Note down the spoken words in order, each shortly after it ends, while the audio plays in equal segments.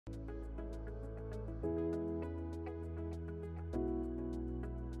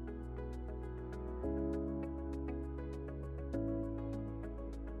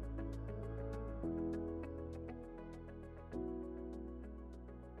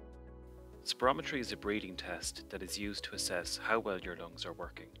Spirometry is a breathing test that is used to assess how well your lungs are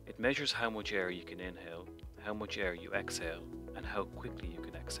working. It measures how much air you can inhale, how much air you exhale, and how quickly you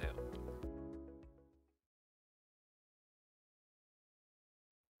can exhale.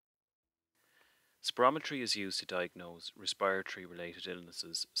 Spirometry is used to diagnose respiratory-related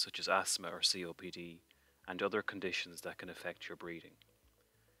illnesses such as asthma or COPD and other conditions that can affect your breathing.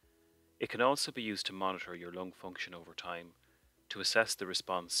 It can also be used to monitor your lung function over time, to assess the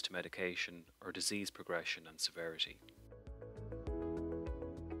response to medication or disease progression and severity.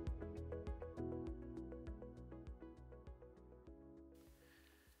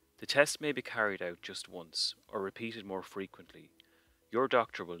 The test may be carried out just once or repeated more frequently. Your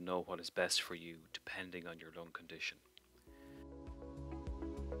doctor will know what is best for you depending on your lung condition.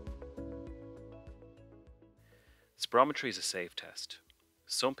 Spirometry is a safe test.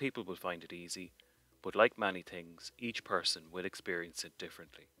 Some people will find it easy, but like many things, each person will experience it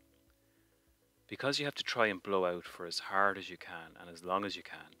differently. Because you have to try and blow out for as hard as you can and as long as you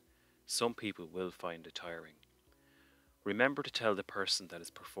can, some people will find it tiring. Remember to tell the person that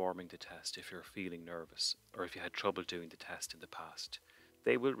is performing the test if you're feeling nervous or if you had trouble doing the test in the past.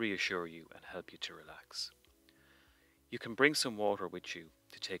 They will reassure you and help you to relax. You can bring some water with you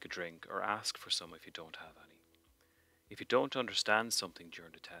to take a drink or ask for some if you don't have any. If you don't understand something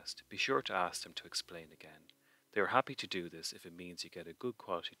during the test, be sure to ask them to explain again. They are happy to do this if it means you get a good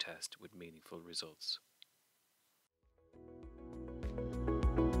quality test with meaningful results.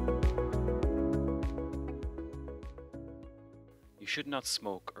 You should not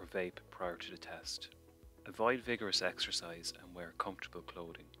smoke or vape prior to the test. Avoid vigorous exercise and wear comfortable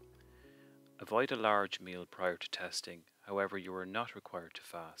clothing. Avoid a large meal prior to testing, however you are not required to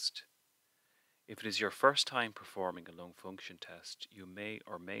fast. If it is your first time performing a lung function test, you may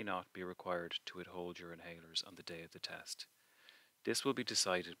or may not be required to withhold your inhalers on the day of the test. This will be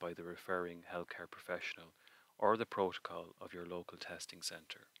decided by the referring healthcare professional or the protocol of your local testing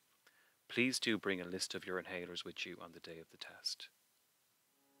centre. Please do bring a list of your inhalers with you on the day of the test.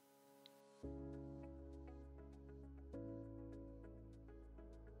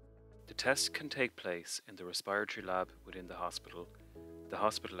 The test can take place in the respiratory lab within the hospital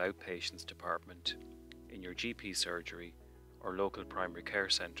outpatients department, in your GP surgery, or local primary care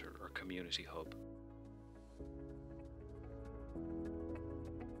centre or community hub.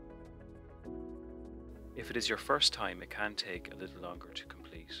 If it is your first time, it can take a little longer to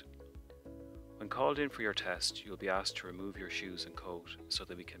complete. When called in for your test, you will be asked to remove your shoes and coat so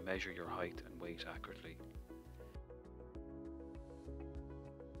that we can measure your height and weight accurately.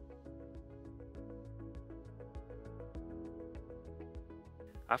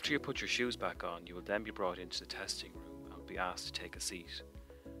 After you put your shoes back on, you will then be brought into the testing room and will be asked to take a seat.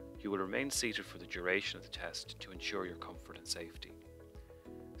 You will remain seated for the duration of the test to ensure your comfort and safety.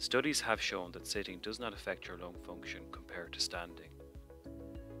 Studies have shown that sitting does not affect your lung function compared to standing.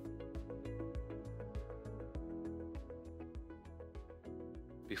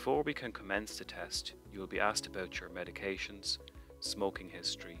 Before we can commence the test, you will be asked about your medications, smoking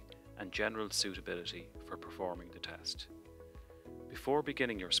history, and general suitability for performing the test. Before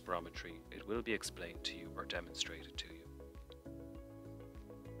beginning your spirometry, it will be explained to you or demonstrated to you.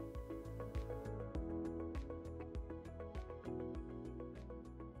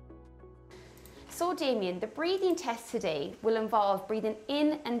 So Damien, the breathing test today will involve breathing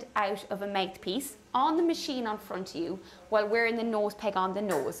in and out of a mouthpiece on the machine in front of you while wearing the nose peg on the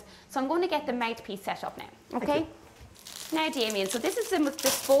nose. So I'm going to get the mouthpiece set up now, okay? Now Damien, so this is the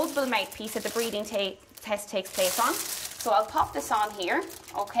disposable mouthpiece that the breathing test takes place on. So I'll pop this on here,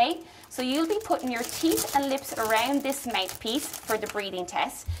 okay? So you'll be putting your teeth and lips around this mouthpiece for the breathing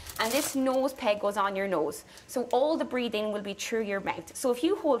test, and this nose peg goes on your nose. So all the breathing will be through your mouth. So if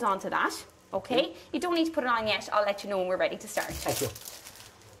you hold on to that, okay? You don't need to put it on yet, I'll let you know when we're ready to start. Thank you.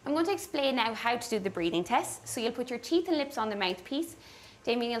 I'm going to explain now how to do the breathing test. So you'll put your teeth and lips on the mouthpiece.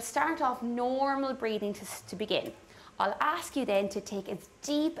 Damien, you'll start off normal breathing to begin. I'll ask you then to take as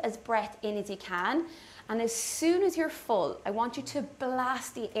deep as breath in as you can, and as soon as you're full, I want you to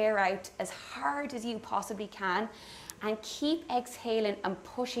blast the air out as hard as you possibly can and keep exhaling and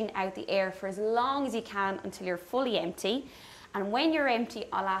pushing out the air for as long as you can until you're fully empty. And when you're empty,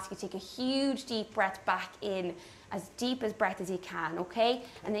 I'll ask you to take a huge deep breath back in, as deep as breath as you can, okay?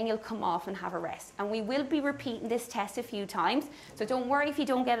 And then you'll come off and have a rest. And we will be repeating this test a few times, so don't worry if you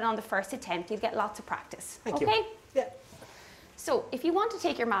don't get it on the first attempt, you'll get lots of practice. Thank you. Yeah. So if you want to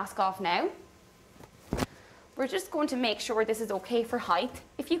take your mask off now, we're just going to make sure this is okay for height.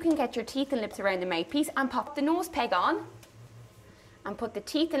 If you can get your teeth and lips around the mouthpiece and pop the nose peg on and put the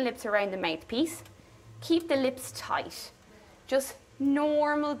teeth and lips around the mouthpiece, keep the lips tight. Just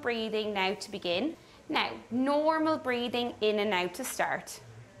Normal breathing now to begin. Now, normal breathing in and out to start.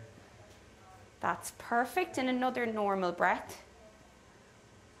 That's perfect. And another normal breath.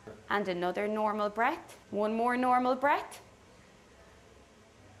 And another normal breath. One more normal breath.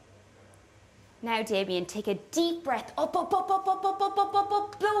 Now, Damien, take a deep breath. Up, up, up, up, up, up, up, up, up,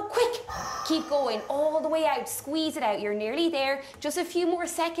 up. Blow quick. Keep going all the way out. Squeeze it out. You're nearly there. Just a few more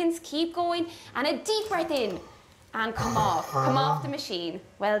seconds. Keep going. And a deep breath in. And come off. Come off the machine.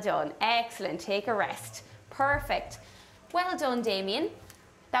 Well done. Excellent. Take a rest. Perfect. Well done, Damien.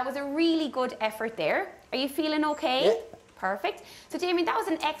 That was a really good effort there. Are you feeling okay? Yeah. Perfect. So, Damien, that was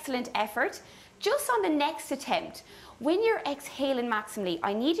an excellent effort. Just on the next attempt, when you're exhaling maximally,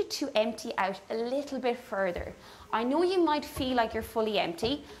 I need you to empty out a little bit further. I know you might feel like you're fully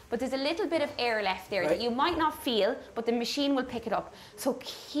empty, but there's a little bit of air left there that you might not feel, but the machine will pick it up. So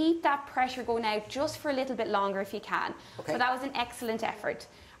keep that pressure going out just for a little bit longer if you can. Okay. So that was an excellent effort.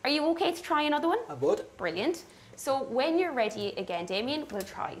 Are you okay to try another one? I would. Brilliant. So when you're ready again, Damien, we'll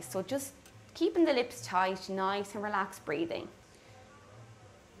try. So just keeping the lips tight, nice and relaxed breathing.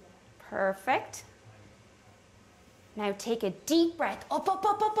 Perfect. Now take a deep breath. Up, up,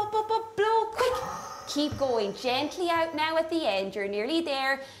 up, up, up, up, up. Blow quick. Keep going. Gently out now at the end. You're nearly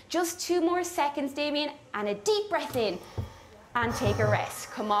there. Just 2 more seconds, Damien. And a deep breath in. And take a rest.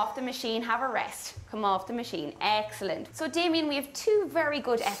 Come off the machine. Have a rest. Come off the machine. Excellent. So, Damien, we have 2 very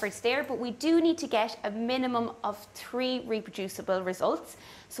good efforts there, but we do need to get a minimum of 3 reproducible results.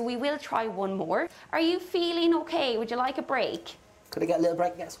 So we will try one more. Are you feeling okay? Would you like a break? Could I get a little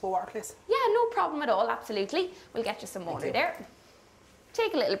break and get some more water, please? Yeah, no problem at all, absolutely. We'll get you some water there.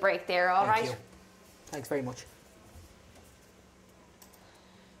 Take a little break there, all right? Thank you. Thanks very much.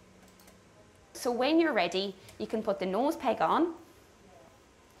 So when you're ready, you can put the nose peg on,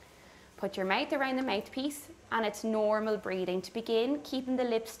 put your mouth around the mouthpiece, and it's normal breathing to begin, keeping the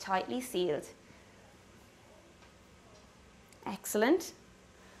lips tightly sealed. Excellent.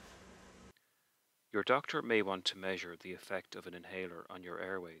 Your doctor may want to measure the effect of an inhaler on your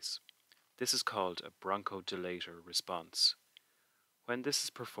airways. This is called a bronchodilator response. When this is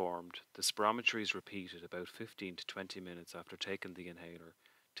performed, the spirometry is repeated about 15 to 20 minutes after taking the inhaler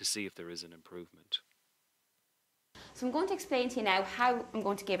to see if there is an improvement. So I'm going to explain to you now how I'm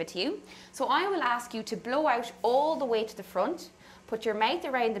going to give it to you. So I will ask you to blow out all the way to the front, put your mouth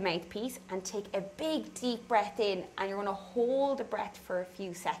around the mouthpiece and take a big deep breath in, and you're going to hold the breath for a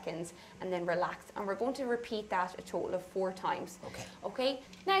few seconds and then relax, and we're going to repeat that a total of 4 times. Okay?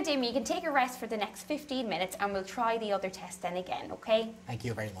 Now, Damien, you can take a rest for the next 15 minutes and we'll try the other test then again, okay? Thank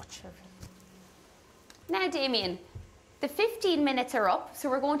you very much. Now, Damien, the 15 minutes are up, so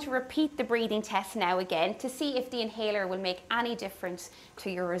we're going to repeat the breathing test now again to see if the inhaler will make any difference to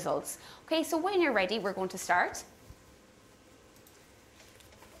your results. Okay, so when you're ready, we're going to start.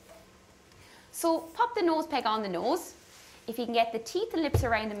 So pop the nose peg on the nose. If you can get the teeth and lips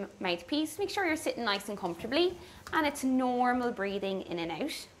around the mouthpiece, make sure you're sitting nice and comfortably, and it's normal breathing in and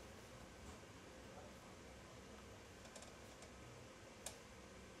out.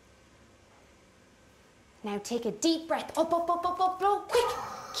 Now take a deep breath, up, up, up, up, up, blow, quick.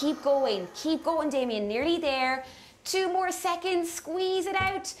 Keep going, Damien, nearly there. 2 more seconds, squeeze it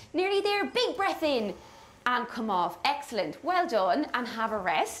out, nearly there, big breath in, and come off. Excellent, well done, and have a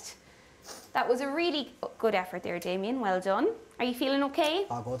rest. That was a really good effort there, Damien, well done. Are you feeling okay?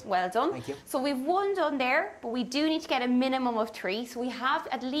 All good. Well done. Thank you. So we've 1 done there, but we do need to get a minimum of 3, so we have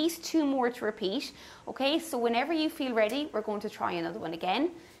at least 2 more to repeat. Okay, so whenever you feel ready, we're going to try another one again.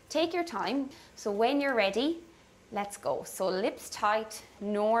 Take your time. So when you're ready, let's go. So lips tight,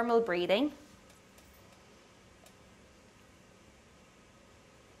 normal breathing.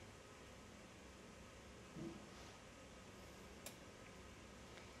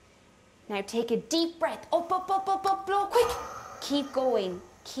 Now take a deep breath, up, up, up, up, up, blow, quick. Keep going,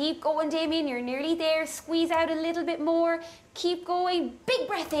 Damien, you're nearly there. Squeeze out a little bit more. Keep going, big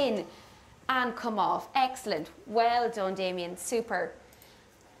breath in, and come off. Excellent, well done, Damien, super.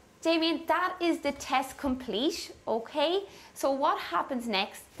 Damien, that is the test complete, okay? So what happens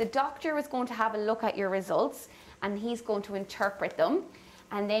next? The doctor is going to have a look at your results and he's going to interpret them,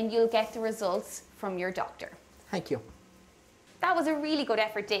 and then you'll get the results from your doctor. Thank you. That was a really good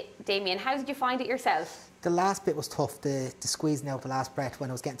effort, Damien. How did you find it yourself? The last bit was tough, the squeezing out the last breath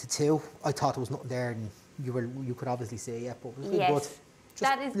when I was getting to 2. I thought there was nothing there, and you could obviously see it, but it was really good.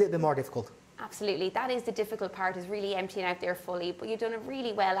 Just a little bit more difficult. Absolutely. That is the difficult part, is really emptying out there fully, but you've done it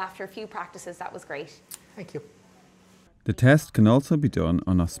really well after a few practices. That was great. Thank you. The test can also be done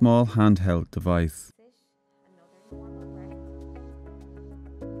on a small handheld device.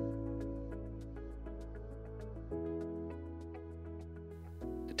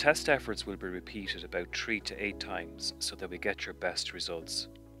 The test efforts will be repeated about 3 to 8 times so that we get your best results.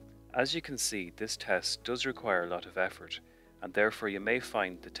 As you can see, this test does require a lot of effort, and therefore you may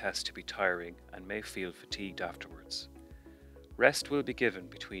find the test to be tiring and may feel fatigued afterwards. Rest will be given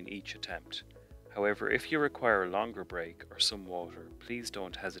between each attempt. However, if you require a longer break or some water, please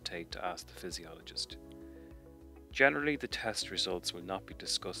don't hesitate to ask the physiologist. Generally, the test results will not be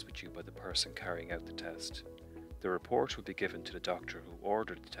discussed with you by the person carrying out the test. The report will be given to the doctor who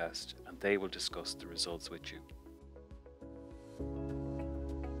ordered the test, and they will discuss the results with you.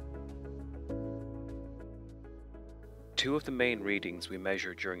 Two of the main readings we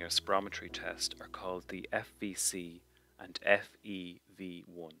measure during our spirometry test are called the FVC and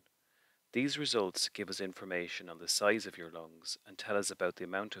FEV1. These results give us information on the size of your lungs and tell us about the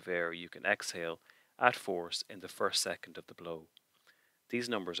amount of air you can exhale at force in the first second of the blow. These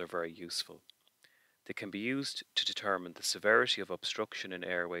numbers are very useful. They can be used to determine the severity of obstruction in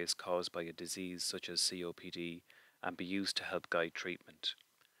airways caused by a disease such as COPD and be used to help guide treatment.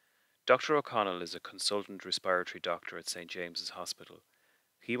 Dr. O'Connell is a consultant respiratory doctor at St. James's Hospital.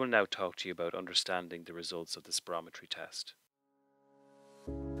 He will now talk to you about understanding the results of the spirometry test.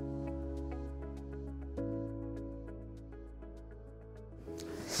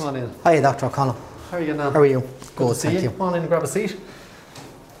 Come on in. Hi, Dr. O'Connell. How are you now? How are you? Good, thank you. Come on in and grab a seat.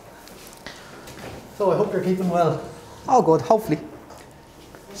 So I hope you're keeping well. Oh, good, hopefully.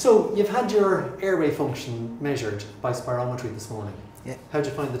 So you've had your airway function measured by spirometry this morning. Yeah. How'd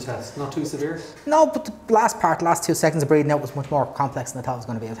you find the test? Not too severe? No, but the last 2 seconds of breathing out was much more complex than I thought it was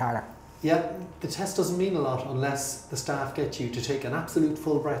going to be. It was harder. Yeah, the test doesn't mean a lot unless the staff get you to take an absolute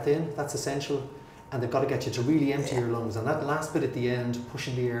full breath in. That's essential. And they've got to get you to really empty your lungs. And that last bit at the end,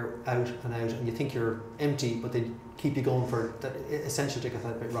 pushing the air out, and you think you're empty, but they keep you going for that. Essential to get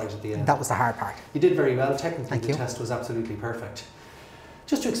that bit right at the end. That was the hard part. You did very well. Technically, Thank the you. test was absolutely perfect.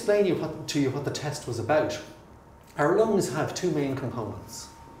 Just to explain to you what the test was about. Our lungs have 2 main components.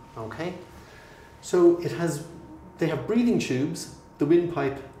 Okay, so they have breathing tubes, the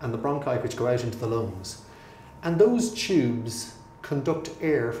windpipe and the bronchi, which go out into the lungs, and those tubes conduct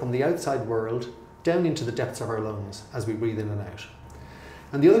air from the outside world down into the depths of our lungs as we breathe in and out.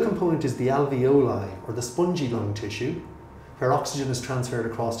 And the other component is the alveoli, or the spongy lung tissue, where oxygen is transferred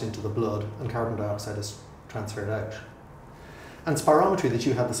across into the blood and carbon dioxide is transferred out. And spirometry that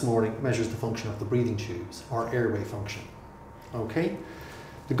you had this morning measures the function of the breathing tubes, or airway function. Okay?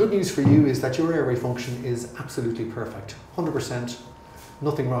 The good news for you is that your airway function is absolutely perfect, 100%,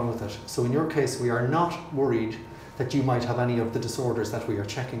 nothing wrong with it. So in your case, we are not worried that you might have any of the disorders that we are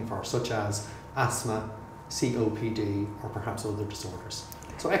checking for, such as asthma, COPD, or perhaps other disorders.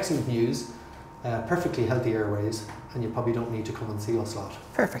 So excellent news, perfectly healthy airways, and you probably don't need to come and see us a lot.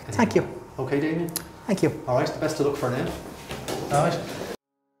 Perfect, anymore. thank you. Okay, Damien? Thank you. All right, the best of luck for now. All right.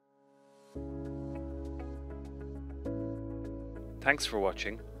 Thanks for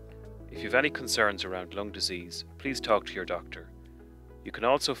watching. If you have any concerns around lung disease, please talk to your doctor. You can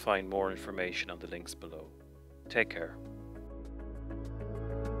also find more information on the links below. Take care.